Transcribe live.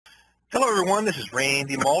Hello, everyone. This is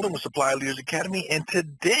Randy Mauldin with Supply Leaders Academy, and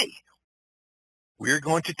today we're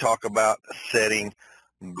going to talk about setting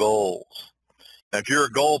goals. Now, if you're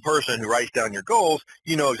a goal person who writes down your goals,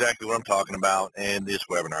 you know exactly what I'm talking about, and this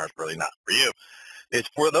webinar is really not for you. It's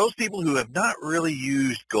for those people who have not really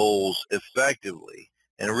used goals effectively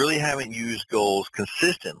and really haven't used goals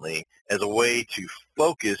consistently as a way to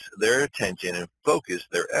focus their attention and focus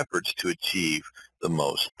their efforts to achieve the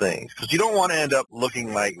most things. Because you don't want to end up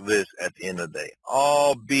looking like this at the end of the day,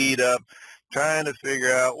 all beat up, trying to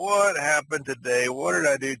figure out what happened today, what did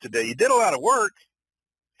I do today. You did a lot of work,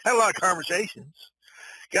 had a lot of conversations,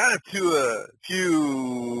 got into a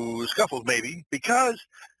few scuffles maybe because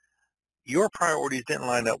your priorities didn't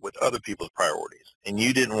line up with other people's priorities, and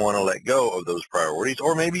you didn't want to let go of those priorities,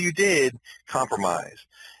 or maybe you did compromise.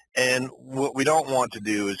 And what we don't want to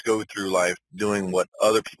do is go through life doing what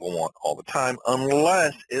other people want all the time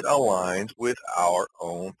unless it aligns with our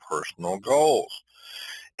own personal goals.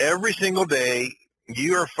 Every single day,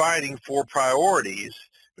 you are fighting for priorities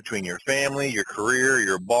between your family, your career,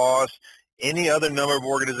 your boss, any other number of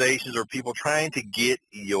organizations or people trying to get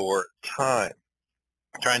your time.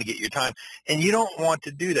 And you don't want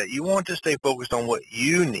to do that. You want to stay focused on what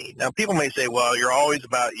you need. Now, people may say, well, you're always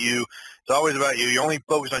about you. It's always about you. You only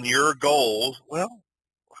focus on your goals. Well,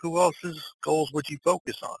 who else's goals would you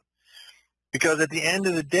focus on? Because at the end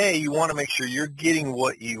of the day, you want to make sure you're getting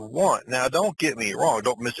what you want. Now, don't get me wrong.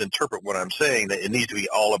 Don't misinterpret what I'm saying, that it needs to be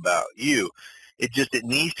all about you. It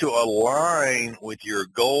needs to align with your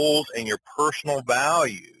goals and your personal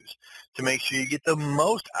values to make sure you get the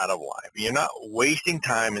most out of life. You're not wasting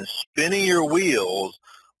time and spinning your wheels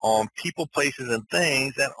on people, places, and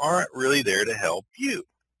things that aren't really there to help you.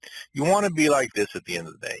 You want to be like this at the end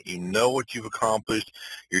of the day. You know what you've accomplished.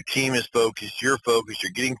 Your team is focused. You're focused.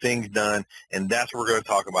 You're getting things done. And that's what we're going to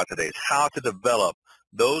talk about today, is how to develop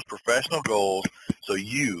those professional goals so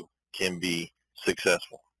you can be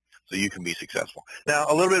successful. Now,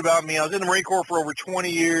 a little bit about me. I was in the Marine Corps for over 20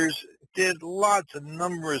 years, did lots of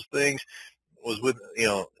numerous things, was with,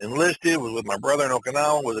 enlisted, was with my brother in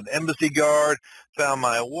Okinawa, was an embassy guard, found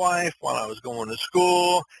my wife while I was going to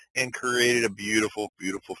school, and created a beautiful,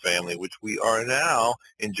 beautiful family, which we are now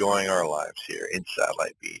enjoying our lives here in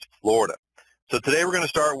Satellite Beach, Florida. So today we're going to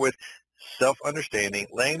start with self-understanding,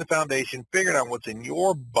 laying the foundation, figuring out what's in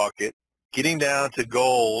your bucket, getting down to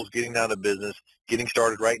goals, getting down to business, getting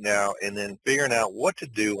started right now, and then figuring out what to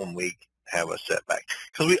do when we have a setback.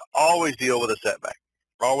 Because we always deal with a setback.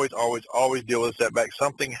 Always deal with a setback.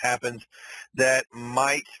 Something happens that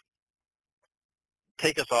might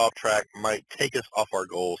take us off track, might take us off our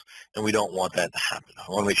goals, and we don't want that to happen. I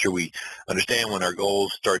want to make sure we understand when our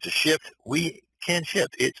goals start to shift, we can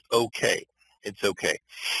shift. It's okay. It's okay.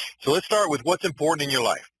 So let's start with what's important in your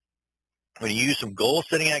life. I'm going to use some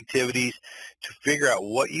goal-setting activities to figure out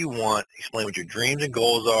what you want, explain what your dreams and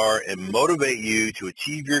goals are, and motivate you to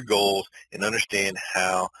achieve your goals and understand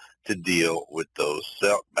how to deal with those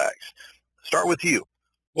setbacks. Start with you.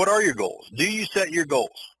 What are your goals? Do you set your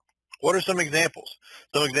goals? What are some examples?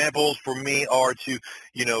 Some examples for me are to,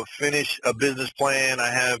 finish a business plan I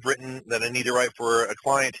have written that I need to write for a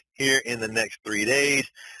client here in the next 3 days.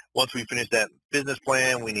 Once we finish that business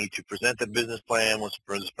plan, we need to present the business plan. Once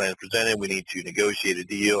the business plan is presented, we need to negotiate a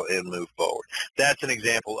deal and move forward. That's an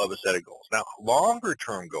example of a set of goals. Now,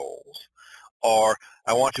 longer-term goals are,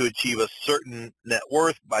 I want to achieve a certain net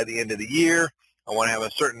worth by the end of the year. I want to have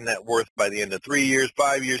a certain net worth by the end of 3 years,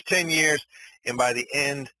 5 years, 10 years, and by the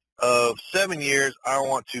end of 7 years, I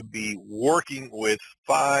want to be working with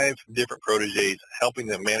 5 different proteges, helping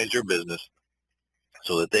them manage their business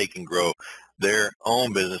so that they can grow their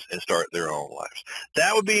own business and start their own lives.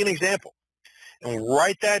 That would be an example. And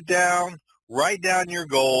write that down. Write down your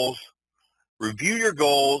goals. Review your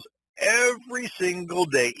goals every single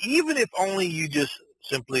day, even if only you just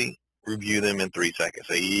simply review them in 3 seconds.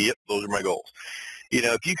 Say, yep, those are my goals.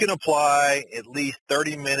 If you can apply at least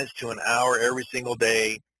 30 minutes to an hour every single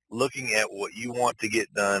day, looking at what you want to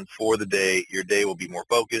get done for the day, your day will be more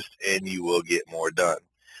focused and you will get more done.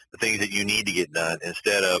 The things that you need to get done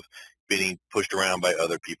instead of being pushed around by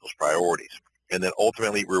other people's priorities. And then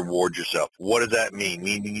ultimately reward yourself. What does that mean?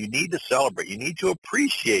 Meaning you need to celebrate. You need to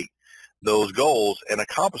appreciate those goals and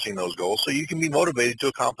accomplishing those goals so you can be motivated to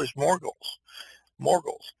accomplish more goals. More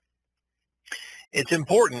goals. It's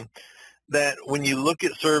important that when you look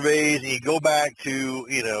at surveys and you go back to,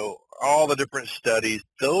 all the different studies,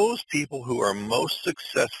 those people who are most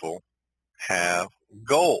successful have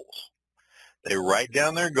goals. They write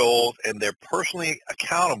down their goals and they're personally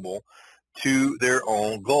accountable to their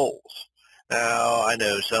own goals. Now, I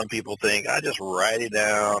know some people think, I just write it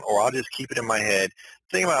down or I'll just keep it in my head.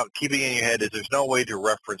 thing about keeping in your head is there's no way to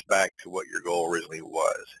reference back to what your goal originally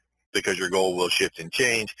was, because your goal will shift and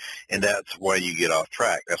change, and that's why you get off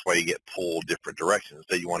track. That's why you get pulled different directions.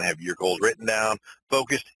 So you want to have your goals written down,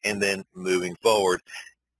 focused, and then moving forward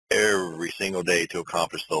every single day to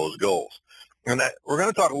accomplish those goals. And we're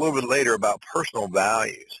going to talk a little bit later about personal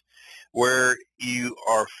values, where you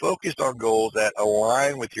are focused on goals that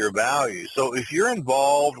align with your values. So if you're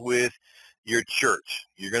involved with your church,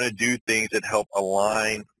 you're going to do things that help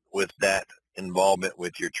align with that involvement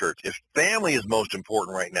with your church. If family is most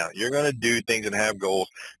important right now, you're going to do things and have goals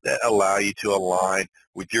that allow you to align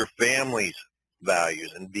with your family's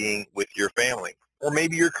values and being with your family. Or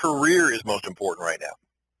maybe your career is most important right now,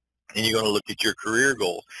 and you're going to look at your career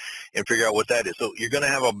goals and figure out what that is. So you're going to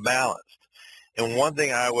have a balance. And one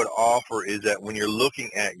thing I would offer is that when you're looking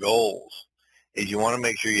at goals, is you want to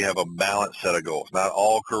make sure you have a balanced set of goals. Not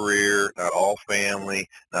all career, not all family,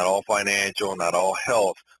 not all financial, not all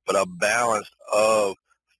health, but a balance of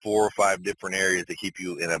 4 or 5 different areas to keep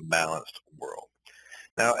you in a balanced world.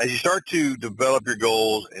 Now, as you start to develop your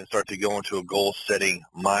goals and start to go into a goal-setting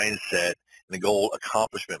mindset and a goal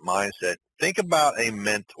accomplishment mindset, think about a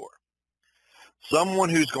mentor, someone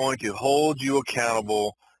who's going to hold you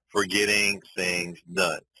accountable for getting things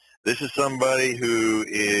done. This is somebody who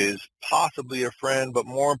is possibly a friend, but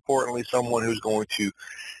more importantly, someone who's going to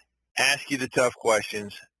ask you the tough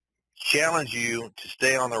questions, challenge you to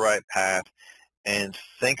stay on the right path, and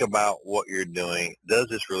think about what you're doing. Does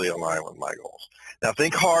this really align with my goals? Now,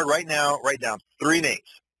 think hard right now. Write down 3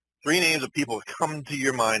 names. 3 names of people who come to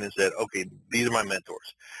your mind and said, okay, these are my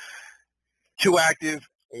mentors. 2 active,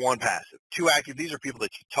 1 passive. 2 active, these are people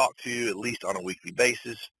that you talk to at least on a weekly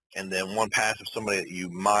basis. And then 1 passive, somebody that you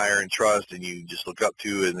admire and trust and you just look up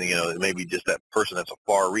to, and maybe just that person that's a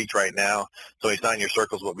far reach right now. So he's not in your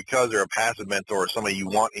circles, but because they're a passive mentor or somebody you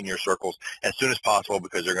want in your circles as soon as possible,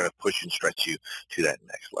 because they're going to push and stretch you to that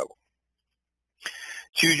next level.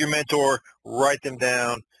 Choose your mentor, write them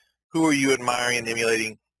down. Who are you admiring and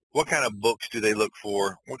emulating? What kind of books do they look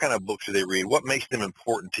for? What kind of books do they read? What makes them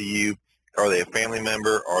important to you? Are they a family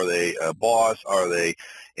member? Are they a boss? Are they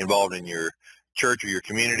involved in your church or your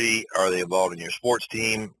community? Are they involved in your sports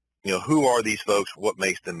team? Who are these folks? What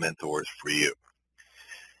makes them mentors for you?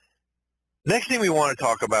 Next thing we want to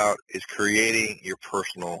talk about is creating your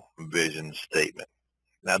personal vision statement.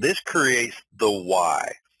 Now, this creates the why,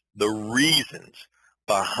 the reasons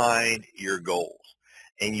behind your goals.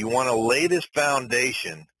 And you want to lay this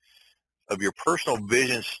foundation of your personal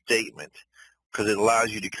vision statement because it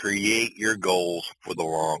allows you to create your goals for the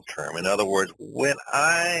long term. In other words, when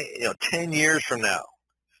 10 years from now,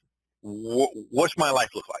 what's my life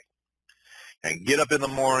look like? I get up in the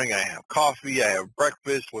morning, I have coffee, I have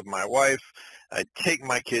breakfast with my wife, I take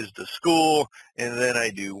my kids to school, and then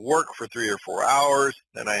I do work for 3 or 4 hours,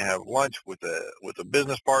 then I have lunch with a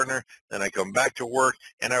business partner, then I come back to work,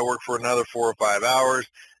 and I work for another 4 or 5 hours,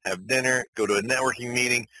 have dinner, go to a networking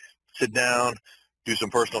meeting, sit down, do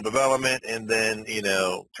some personal development, and then,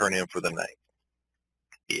 turn in for the night.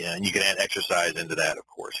 Yeah, and you can add exercise into that, of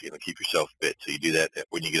course, keep yourself fit. So you do that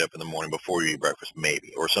when you get up in the morning before you eat breakfast,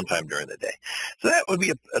 maybe, or sometime during the day. So that would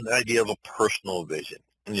be an idea of a personal vision.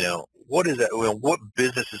 What is that? What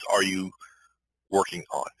businesses are you working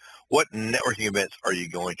on? What networking events are you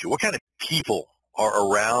going to? What kind of people are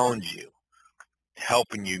around you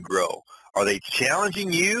helping you grow? Are they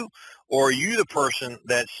challenging you, or are you the person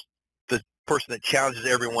that challenges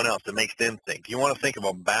everyone else, that makes them think? You want to think of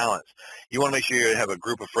a balance. You want to make sure you have a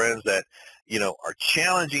group of friends that, are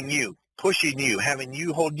challenging you, pushing you, having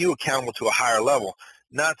you hold you accountable to a higher level,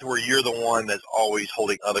 not to where you're the one that's always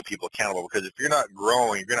holding other people accountable. Because if you're not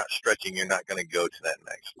growing, if you're not stretching, you're not going to go to that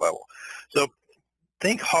next level. So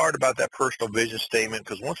think hard about that personal vision statement,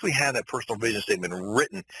 because once we have that personal vision statement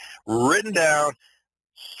written down,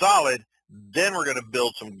 solid, then we're going to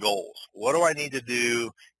build some goals. What do I need to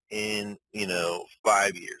do in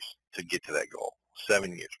 5 years to get to that goal?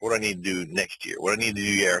 7 years. What do I need to do next year? What do I need to do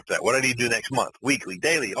year after that? What do I need to do next month, weekly,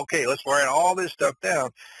 daily? Okay, let's write all this stuff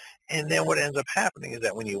down. And then what ends up happening is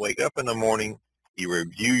that when you wake up in the morning, you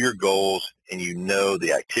review your goals, and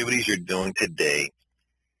the activities you're doing today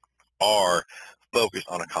are focused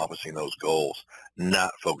on accomplishing those goals,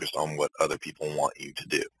 not focused on what other people want you to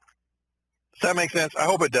do. Does that make sense? I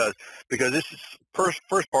hope it does, because this is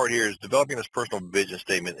first part here is developing this personal vision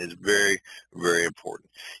statement is very, very important.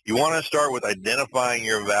 You want to start with identifying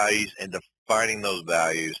your values and defining those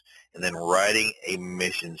values, and then writing a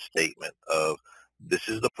mission statement of this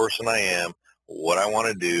is the person I am, what I want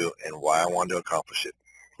to do, and why I want to accomplish it.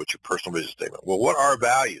 What's your personal vision statement? Well, what are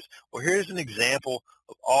values? Well, here's an example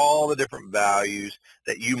of all the different values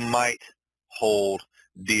that you might hold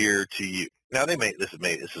dear to you. Now, this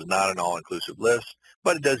is not an all-inclusive list,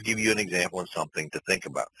 but it does give you an example and something to think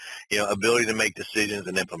about. Ability to make decisions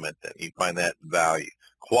and implement them. You find that value.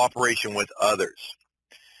 Cooperation with others.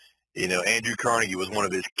 Andrew Carnegie was one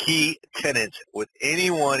of his key tenets with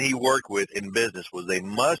anyone he worked with in business was they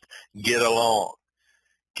must get along,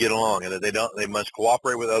 and that they must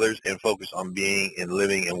cooperate with others and focus on being and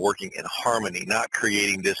living and working in harmony, not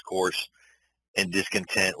creating discourse and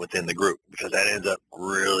discontent within the group, because that ends up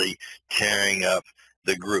really tearing up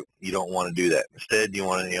the group. You don't want to do that. Instead, you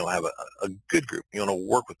want to have a good group. You want to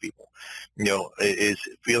work with people. Is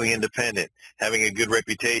feeling independent, having a good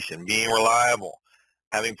reputation, being reliable,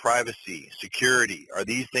 having privacy, security. Are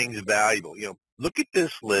these things valuable? Look at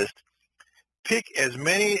this list. Pick as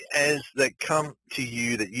many as that come to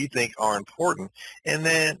you that you think are important, and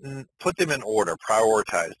then put them in order,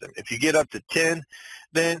 prioritize them. If you get up to 10,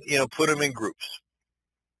 then, put them in groups.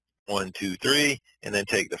 1, 2, 3, and then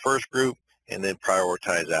take the first group and then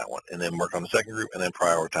prioritize that one, and then work on the second group and then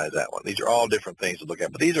prioritize that one. These are all different things to look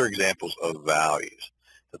at, but these are examples of values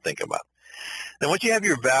to think about. Then once you have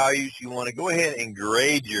your values, you want to go ahead and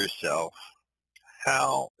grade yourself.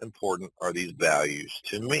 How important are these values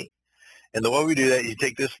to me? And the way we do that, you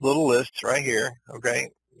take this little list right here, okay?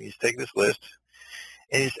 You just take this list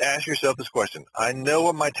and just ask yourself this question. I know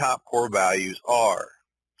what my top core values are.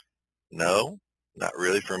 No, not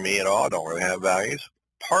really for me at all. I don't really have values.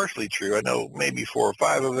 Partially true. I know maybe 4 or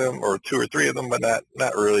 5 of them or 2 or 3 of them, but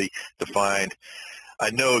not really defined.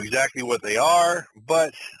 I know exactly what they are,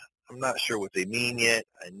 but I'm not sure what they mean yet.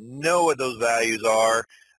 I know what those values are.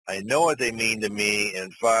 I know what they mean to me.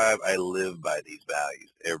 And 5, I live by these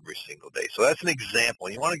values every single day. So that's an example.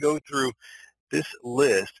 You want to go through this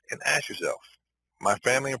list and ask yourself, my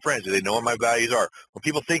family and friends, do they know what my values are? When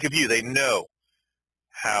people think of you, they know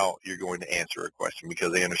how you're going to answer a question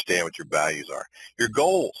because they understand what your values are. Your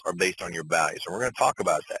goals are based on your values, and we're going to talk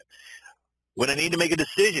about that. When I need to make a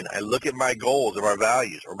decision, I look at my goals or my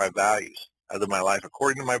values. I live my life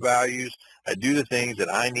according to my values. I do the things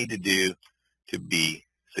that I need to do to be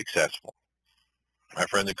successful. My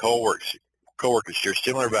friends and coworkers share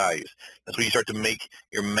similar values. That's when you start to make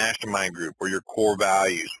your mastermind group or your core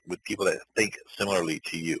values with people that think similarly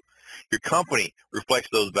to you. Your company reflects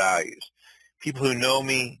those values. People who know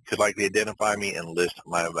me could likely identify me and list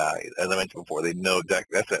my values. As I mentioned before, they know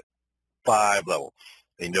exactly, that's at 5 level.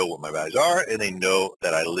 They know what my values are, and they know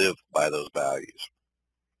that I live by those values.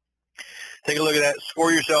 Take a look at that,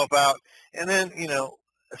 score yourself out, and then,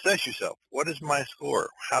 assess yourself. What is my score?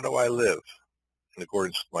 How do I live in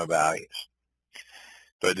accordance with my values?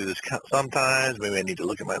 Do I do this sometimes? Maybe I need to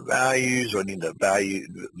look at my values, or I need to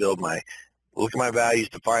look at my values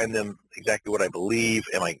to find them exactly what I believe.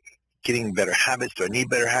 Am I getting better habits? Do I need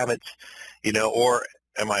better habits? Or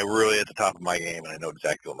am I really at the top of my game and I know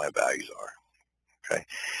exactly what my values are? Okay.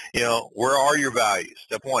 Where are your values?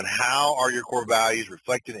 Step 1, how are your core values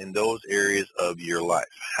reflected in those areas of your life?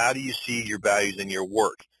 How do you see your values in your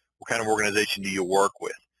work? What kind of organization do you work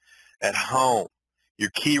with? At home, your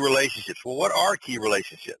key relationships. Well, what are key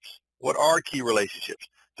relationships? What are key relationships?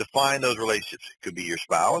 Define those relationships. It could be your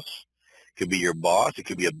spouse. It could be your boss. It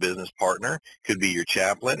could be a business partner. It could be your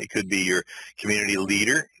chaplain. It could be your community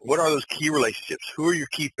leader. What are those key relationships? Who are your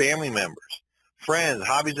key family members? Friends,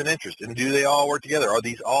 hobbies, and interests, and do they all work together? Are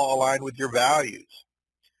these all aligned with your values?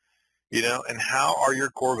 And how are your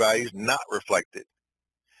core values not reflected?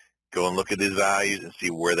 Go and look at these values and see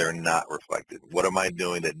where they're not reflected. What am I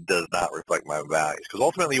doing that does not reflect my values? Because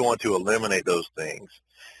ultimately you want to eliminate those things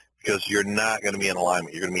because you're not going to be in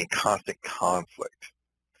alignment. You're going to be in constant conflict.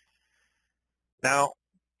 Now,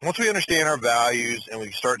 once we understand our values and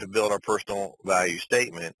we start to build our personal value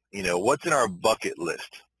statement, what's in our bucket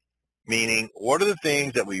list? Meaning, what are the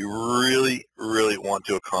things that we really, really want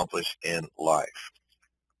to accomplish in life?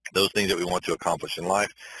 Those things that we want to accomplish in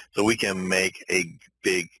life so we can make a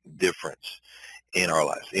big difference in our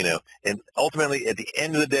lives, And ultimately, at the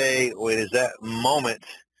end of the day, when is that moment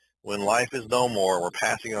when life is no more, we're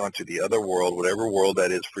passing on to the other world, whatever world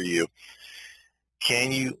that is for you,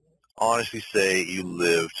 can you honestly say you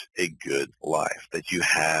lived a good life, that you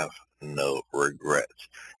have no regrets?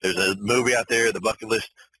 There's a movie out there, The Bucket List,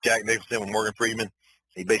 Jack Nicholson and Morgan Freeman.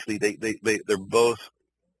 He basically, they're both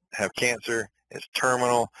have cancer. It's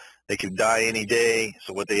terminal. They could die any day.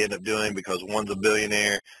 So what they end up doing, because one's a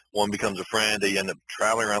billionaire, one becomes a friend, they end up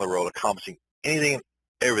traveling around the world, accomplishing anything and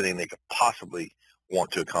everything they could possibly want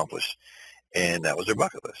to accomplish. And that was their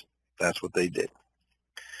bucket list. That's what they did.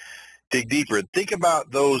 Dig deeper. Think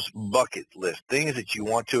about those bucket list, things that you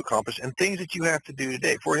want to accomplish and things that you have to do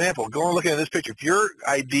today. For example, go and look at this picture. If your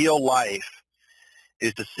ideal life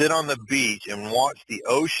is to sit on the beach and watch the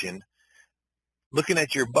ocean, looking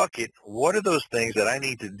at your bucket. What are those things that I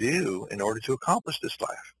need to do in order to accomplish this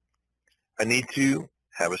life? I need to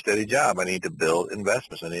have a steady job. I need to build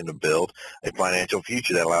investments. I need to build a financial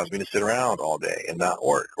future that allows me to sit around all day and not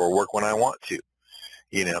work, or work when I want to.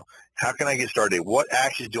 How can I get started? What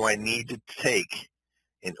actions do I need to take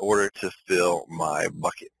in order to fill my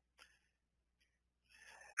bucket?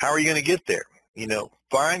 How are you going to get there?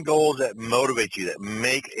 Find goals that motivate you, that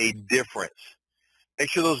make a difference. Make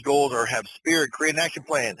sure those goals have spirit, create an action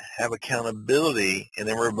plan, have accountability, and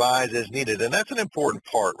then revise as needed. And that's an important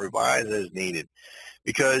part, revise as needed.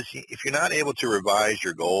 Because if you're not able to revise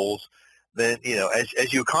your goals, then,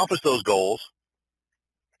 as you accomplish those goals,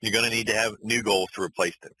 you're going to need to have new goals to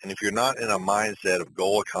replace them. And if you're not in a mindset of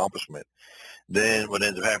goal accomplishment, then what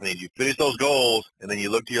ends up happening is you finish those goals, and then you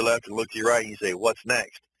look to your left and look to your right, and you say, what's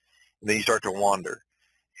next? And then you start to wander.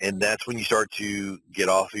 And that's when you start to get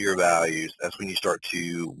off of your values. That's when you start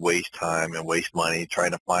to waste time and waste money trying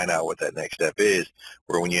to find out what that next step is.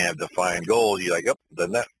 Where when you have defined goals, you're like, oh,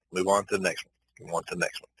 done that. Move on to the next one. Move on to the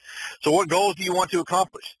next one. So what goals do you want to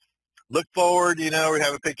accomplish? Look forward. We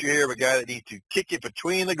have a picture here of a guy that needs to kick it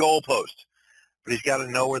between the goalposts. But he's got to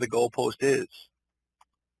know where the goalpost is.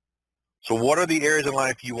 So what are the areas in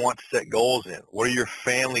life you want to set goals in? What are your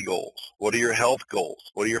family goals? What are your health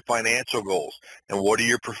goals? What are your financial goals? And what are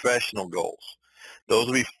your professional goals? Those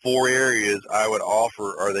will be 4 areas I would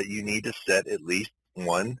offer, or that you need to set at least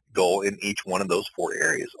one goal in each one of those 4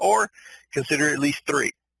 areas, or consider at least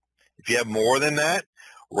 3. If you have more than that,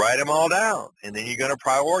 write them all down, and then you're going to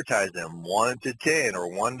prioritize them 1 to 10 or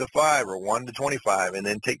 1 to 5 or 1 to 25, and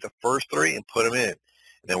then take the first 3 and put them in, and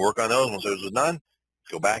then work on those ones. So those are done.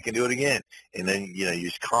 Go back and do it again. And then, you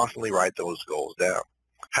just constantly write those goals down.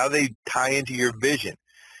 How they tie into your vision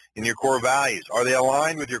and your core values. Are they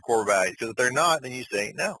aligned with your core values? Because if they're not, then you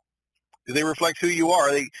say no. Do they reflect who you are?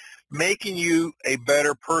 Are they making you a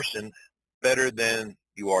better person, better than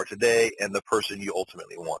you are today and the person you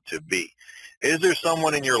ultimately want to be? Is there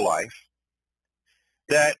someone in your life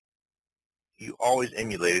that you always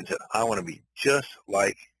emulated and said, I want to be just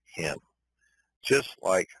like him, just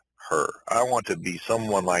like her? I want to be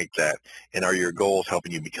someone like that. And are your goals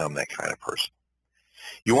helping you become that kind of person?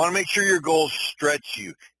 You want to make sure your goals stretch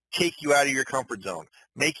you, take you out of your comfort zone,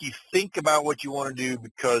 make you think about what you want to do,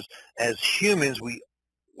 because as humans,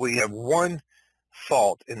 we have one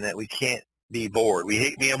fault in that we can't be bored. We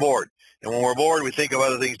hate being bored. And when we're bored, we think of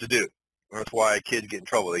other things to do. That's why kids get in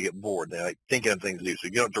trouble. They get bored. They like thinking of things to do. So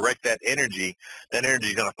if you don't direct that energy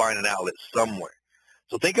is going to find an outlet somewhere.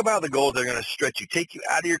 So think about the goals that are going to stretch you, take you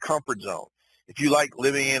out of your comfort zone. If you like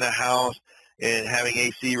living in a house and having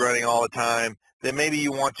AC running all the time, then maybe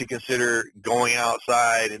you want to consider going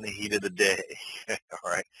outside in the heat of the day.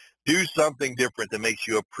 All right. Do something different that makes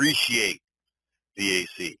you appreciate the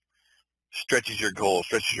AC. Stretches your goals,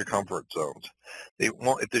 stretches your comfort zones.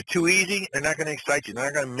 If they're too easy, they're not going to excite you. They're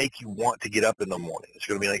not going to make you want to get up in the morning. It's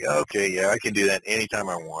going to be like, okay, yeah, I can do that anytime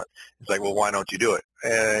I want. It's like, well, why don't you do it?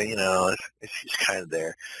 It's just kind of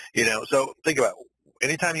there. So think about it.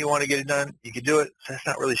 Anytime you want to get it done, you can do it. So that's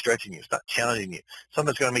not really stretching you. It's not challenging you. Something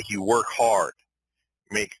that's going to make you work hard.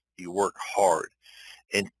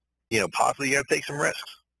 And, possibly you got to take some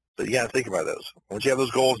risks. So you got to think about those. Once you have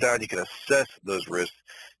those goals down, you can assess those risks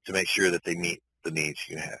to make sure that they meet the needs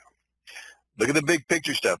you have. Look at the big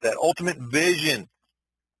picture stuff, that ultimate vision.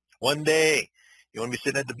 One day, you want to be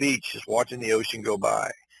sitting at the beach just watching the ocean go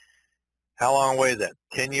by. How long away is that?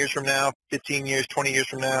 10 years from now, 15 years, 20 years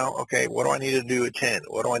from now? Okay, what do I need to do at 10?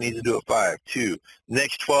 What do I need to do at 5, 2?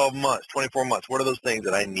 Next 12 months, 24 months, what are those things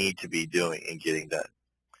that I need to be doing and getting done?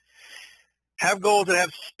 Have goals that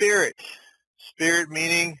have spirit. Spirit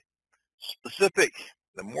meaning specific.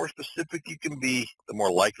 The more specific you can be, the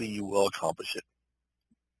more likely you will accomplish it.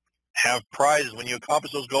 Have prizes. When you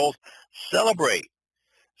accomplish those goals, celebrate.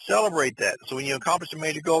 Celebrate that. So when you accomplish a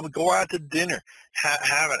major goal, go out to dinner.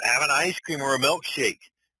 Have an ice cream or a milkshake.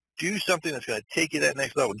 Do something that's going to take you to that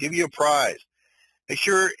next level. Give you a prize. Make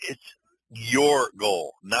sure it's your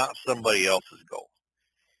goal, not somebody else's goal.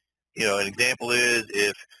 An example is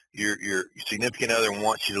if your significant other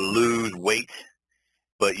wants you to lose weight,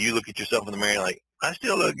 but you look at yourself in the mirror like, I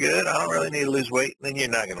still look good. I don't really need to lose weight. Then you're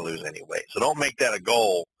not going to lose any weight. So don't make that a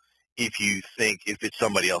goal if it's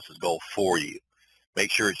somebody else's goal for you.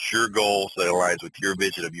 Make sure it's your goal so it aligns with your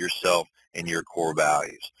vision of yourself and your core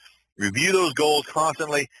values. Review those goals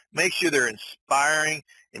constantly. Make sure they're inspiring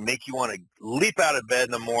and make you want to leap out of bed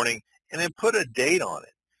in the morning, and then put a date on it.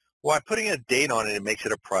 By putting a date on it, it makes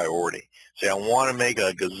it a priority. Say, I want to make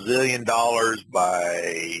 $1 gazillion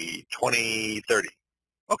by 2030.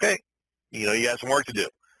 Okay, you got some work to do.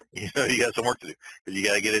 You got some work to do because you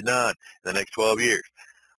got to get it done in the next 12 years.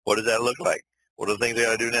 What does that look like? What are the things I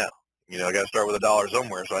got to do now? I got to start with $1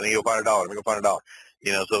 somewhere, so I need to go find $1. Let me go find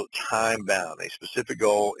 $1. So time bound, a specific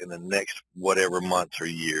goal in the next whatever months or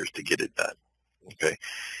years to get it done. Okay.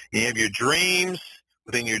 You have your dreams.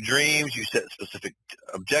 Within your dreams, you set specific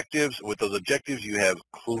objectives. With those objectives, you have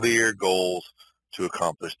clear goals to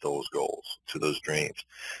accomplish those goals, to those dreams.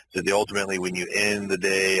 So ultimately, when you end the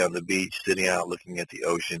day on the beach, sitting out, looking at the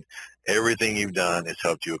ocean, everything you've done has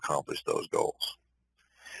helped you accomplish those goals.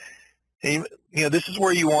 And, this is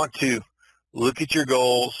where you want to look at your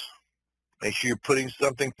goals, make sure you're putting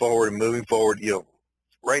something forward and moving forward.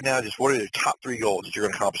 Right now, just what are the top 3 goals that you're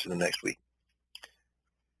going to accomplish in the next week?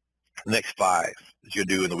 The next 5 that you'll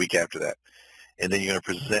do in the week after that. And then you're going to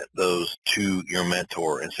present those to your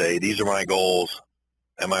mentor and say, these are my goals.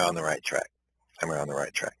 Am I on the right track? Am I on the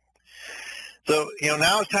right track? So,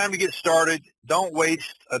 now it's time to get started. Don't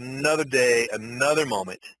waste another day, another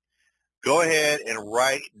moment. Go ahead and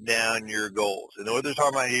write down your goals. And what they're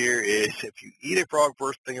talking about here is if you eat a frog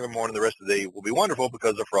first thing in the morning, the rest of the day will be wonderful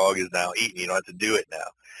because the frog is now eaten. You don't have to do it now.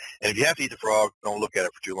 And if you have to eat the frog, don't look at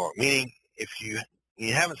it for too long. Meaning, if you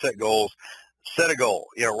haven't set goals, set a goal.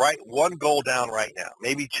 Write one goal down right now,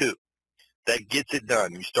 maybe 2. That gets it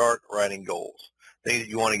done. You start writing goals, things that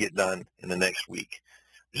you want to get done in the next week.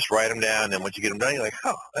 Just write them down, and then once you get them done, you're like,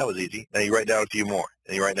 oh, that was easy. Now you write down a few more,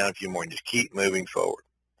 and you write down a few more, and just keep moving forward.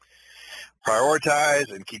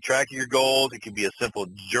 Prioritize and keep track of your goals. It can be a simple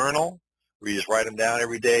journal where you just write them down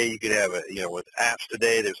every day. You could have with apps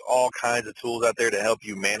today, there's all kinds of tools out there to help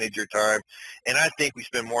you manage your time. And I think we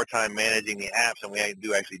spend more time managing the apps than we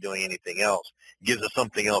do actually doing anything else. It gives us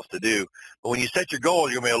something else to do. But when you set your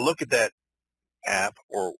goals, you're going to be able to look at that app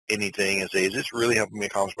or anything and say, is this really helping me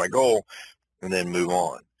accomplish my goal? And then move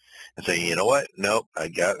on and say, you know what? Nope, I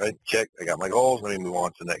got my goals. Let me move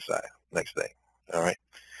on to the next thing. All right.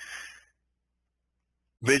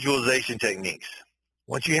 Visualization techniques.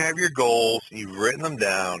 Once you have your goals, you've written them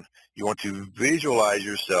down, you want to visualize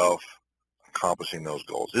yourself accomplishing those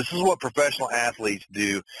goals. This is what professional athletes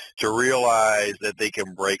do to realize that they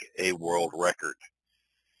can break a world record.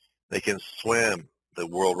 They can swim the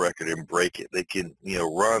world record and break it. They can,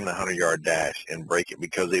 run the 100-yard dash and break it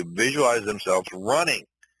because they visualize themselves running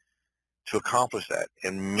to accomplish that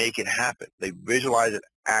and make it happen. They visualize it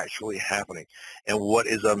actually happening. And what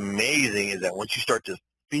is amazing is that once you start to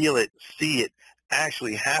feel it, see it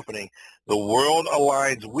actually happening, the world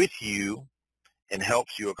aligns with you and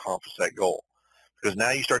helps you accomplish that goal. Because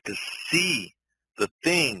now you start to see the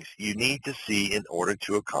things you need to see in order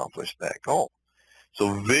to accomplish that goal.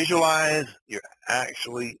 So visualize you're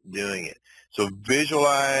actually doing it. So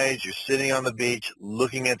visualize you're sitting on the beach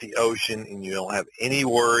looking at the ocean and you don't have any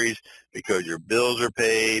worries because your bills are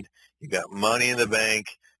paid, you got money in the bank,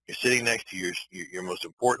 you're sitting next to your most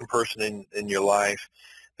important person in your life,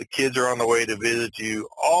 the kids are on the way to visit you,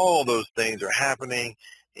 all those things are happening,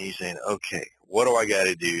 and you're saying, okay, what do I got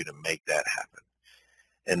to do to make that happen?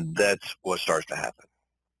 And that's what starts to happen,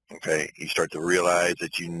 okay? You start to realize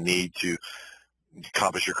that you need to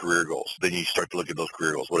accomplish your career goals. Then you start to look at those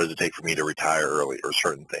career goals. What does it take for me to retire early or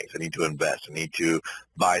certain things? I need to invest. I need to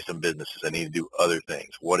buy some businesses. I need to do other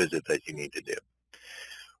things. What is it that you need to do?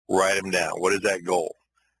 Write them down. What is that goal?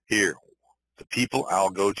 Here, the people I'll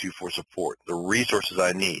go to for support, the resources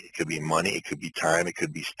I need. It could be money. It could be time. It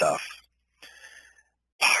could be stuff.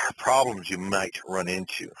 Problems you might run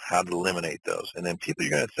into, how to eliminate those. And then people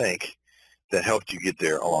you're going to think that helped you get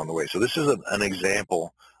there along the way. So this is an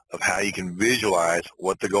example of how you can visualize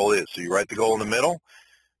what the goal is. So you write the goal in the middle.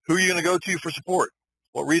 Who are you going to go to for support?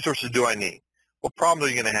 What resources do I need? What problems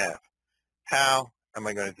are you going to have? How am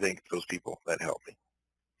I going to thank those people that help me?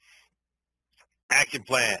 Action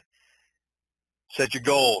plan. Set your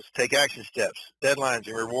goals. Take action steps, deadlines,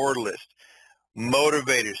 and reward list.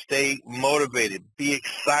 Motivators. Stay motivated. Be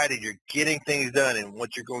excited. You're getting things done. And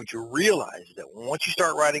what you're going to realize is that once you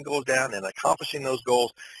start writing goals down and accomplishing those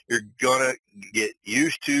goals, you're going to get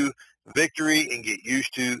used to victory and get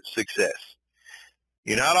used to success.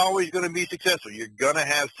 You're not always going to be successful. You're going to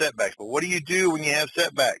have setbacks. But what do you do when you have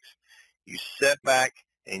setbacks? You set back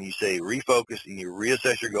and you say refocus and you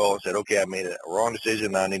reassess your goal and say, okay, I made a wrong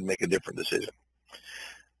decision. Now I need to make a different decision.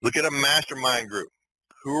 Look at a mastermind group.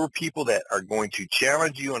 Who are people that are going to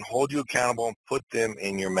challenge you and hold you accountable and put them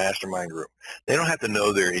in your mastermind group? They don't have to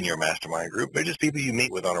know they're in your mastermind group. They're just people you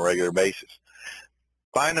meet with on a regular basis.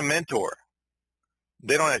 Find a mentor.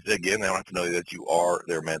 They don't have to know that you are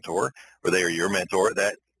their mentor or they are your mentor.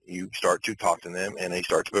 That you start to talk to them, and they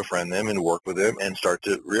start to befriend them and work with them and start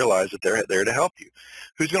to realize that they're there to help you.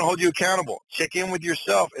 Who's going to hold you accountable? Check in with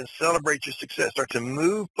yourself and celebrate your success. Start to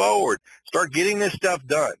move forward. Start getting this stuff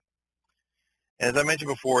done. And as I mentioned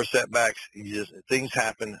before, setbacks, things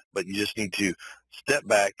happen, but you just need to step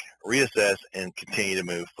back, reassess, and continue to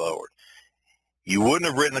move forward. You wouldn't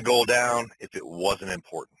have written the goal down if it wasn't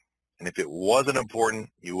important. And if it wasn't important,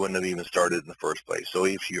 you wouldn't have even started in the first place. So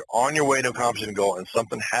if you're on your way to accomplishing a goal and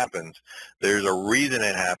something happens, there's a reason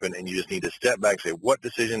it happened, and you just need to step back and say, what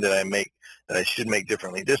decision did I make that I should make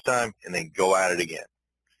differently this time? And then go at it again.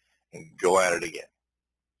 And go at it again.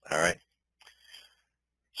 All right?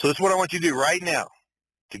 So that's what I want you to do right now.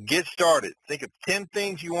 To get started, think of 10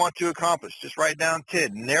 things you want to accomplish. Just write down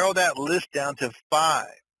 10. Narrow that list down to 5.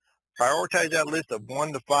 Prioritize that list of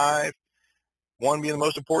 1 to 5. 1 being the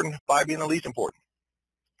most important, 5 being the least important.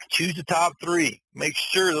 Choose the top 3. Make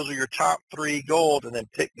sure those are your top 3 goals, and then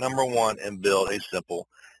pick number 1 and build a simple,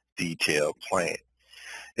 detailed plan.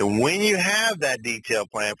 And when you have that detailed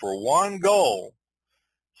plan for one goal,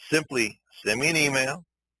 simply send me an email,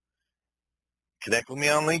 connect with me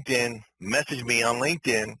on LinkedIn, message me on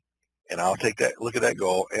LinkedIn, and I'll take that look at that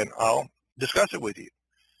goal, and I'll discuss it with you.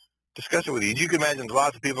 Discuss it with you. As you can imagine,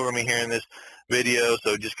 lots of people are going to be hearing this video,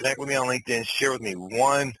 so just connect with me on LinkedIn, share with me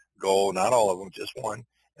one goal, not all of them, just one,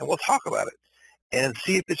 and we'll talk about it and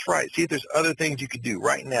see if it's right. See if there's other things you could do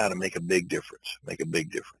right now to make a big difference. Make a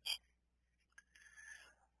big difference.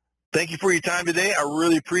 Thank you for your time today. I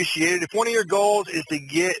really appreciate it. If one of your goals is to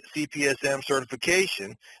get CPSM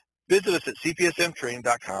certification, visit us at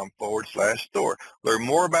cpsmtraining.com/store. Learn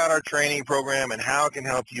more about our training program and how it can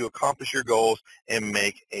help you accomplish your goals and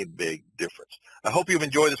make a big difference. I hope you've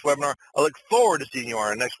enjoyed this webinar. I look forward to seeing you on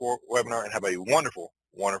our next webinar, and have a wonderful,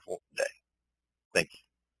 wonderful day. Thank you.